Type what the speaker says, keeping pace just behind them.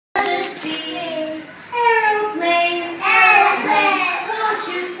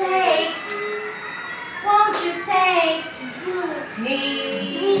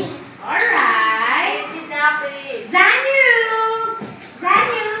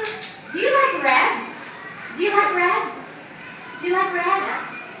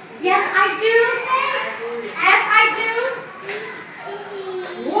do, say. As I do.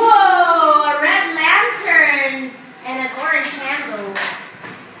 Whoa, a red lantern and an orange candle.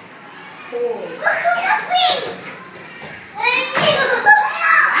 Cool.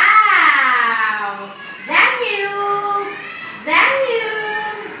 Wow. Zanu. Zanu.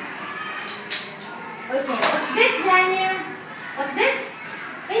 Okay, what's this, Zanu? What's this?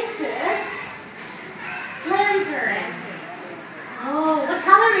 It's a lantern. Oh, what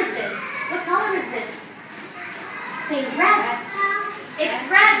color is this? What color is this? Say red. It's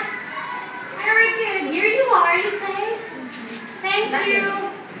red. Very good. Here you are, you say. Thank you.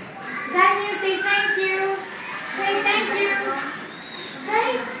 Zanu, say thank you. Say thank you.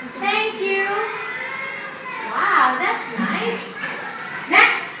 Say thank you. Wow, that's nice.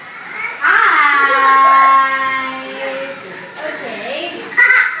 Next. Okay.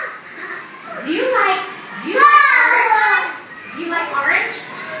 Do you like orange?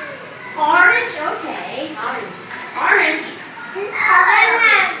 Orange, okay. Orange.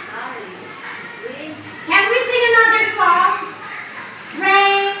 Can we sing another song?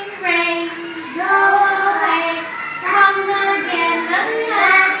 Rain, rain, go away. Come again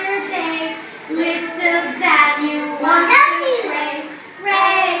another day. Little Zanu wants to play.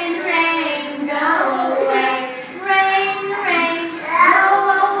 Rain, rain, go away. Rain, rain, go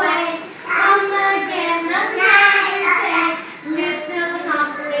away. Come again another day. Little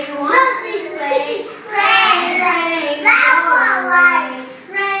Humphrey wants to play. Rain, rain, go away.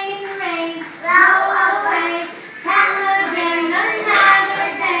 Rain, rain, go away. Come again another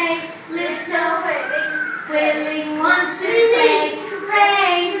day. Little Willing wants to play.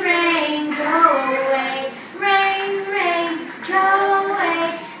 Rain, rain, go away. Rain, rain, go away.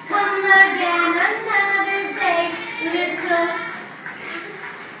 Come again another day. Little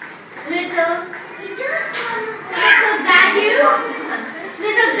Zanu?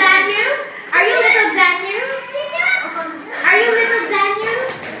 Little Zanu? Are you little Zanu? Are you little Zanu?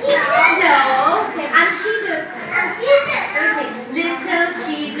 No. Say, I'm Chiduk. Okay. Little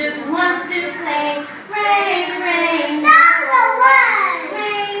Chiduk wants to play. Rain, rain, go away.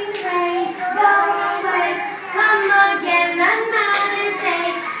 Rain, rain, go away. Come again another day.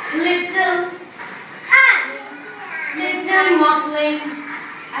 Little Muffling.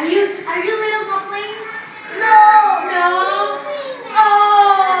 Are you little Muffling? No. No. Oh.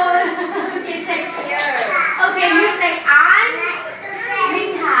 Okay, say here. Okay, you say I'm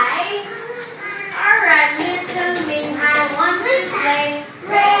Ming Hai. All right, little Ming Hai wants to play.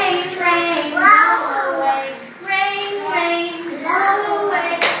 Rain, rain, go away. Rain, rain, go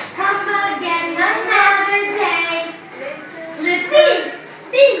away. Come again another day. Little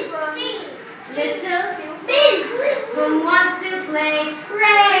who wants to play.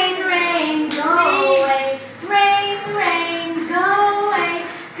 Rain, rain, go away. Rain, rain, go away.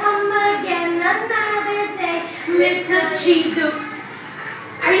 Come again another day. Little Chiduk.